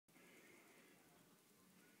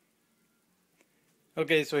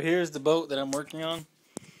Okay, so here's the boat that I'm working on.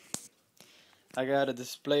 I got a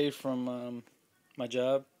display from my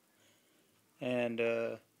job, and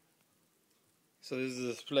so this is a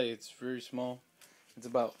display. It's very small. It's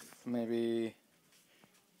about maybe,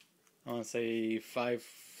 I want to say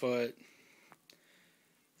 5'7"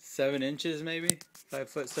 maybe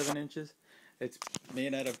 5'7". It's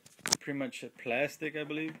made out of pretty much plastic, I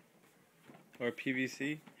believe, or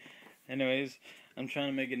PVC. Anyways, I'm trying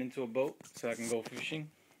to make it into a boat so I can go fishing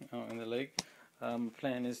out in the lake.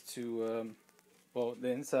 Plan is to, well, the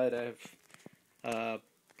inside I've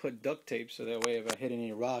put duct tape so that way if I hit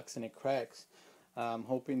any rocks and it cracks, I'm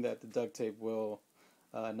hoping that the duct tape will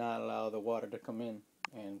not allow the water to come in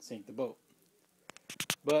and sink the boat.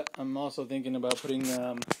 But I'm also thinking about putting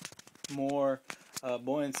more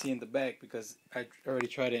buoyancy in the back, because I already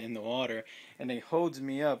tried it in the water and it holds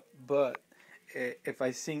me up, but if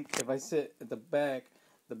I sit at the back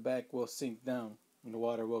will sink down and the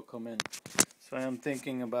water will come in. So I am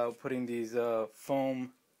thinking about putting these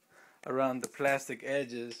foam around the plastic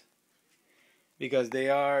edges, because they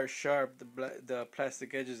are sharp, the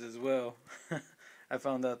plastic edges as well. I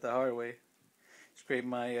found out the hard way. Scraped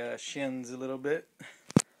my shins a little bit.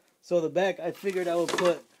 So the back, I figured I would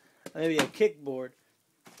put maybe a kickboard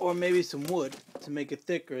or maybe some wood to make it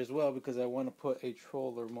thicker as well, because I want to put a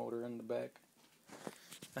troller motor in the back.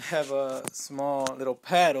 I have a small little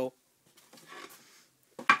paddle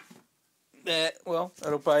that, well,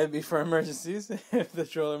 it'll probably be for emergencies if the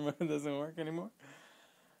troller motor doesn't work anymore.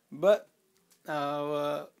 But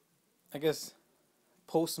I'll, I guess,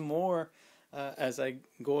 post more as I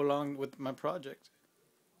go along with my project.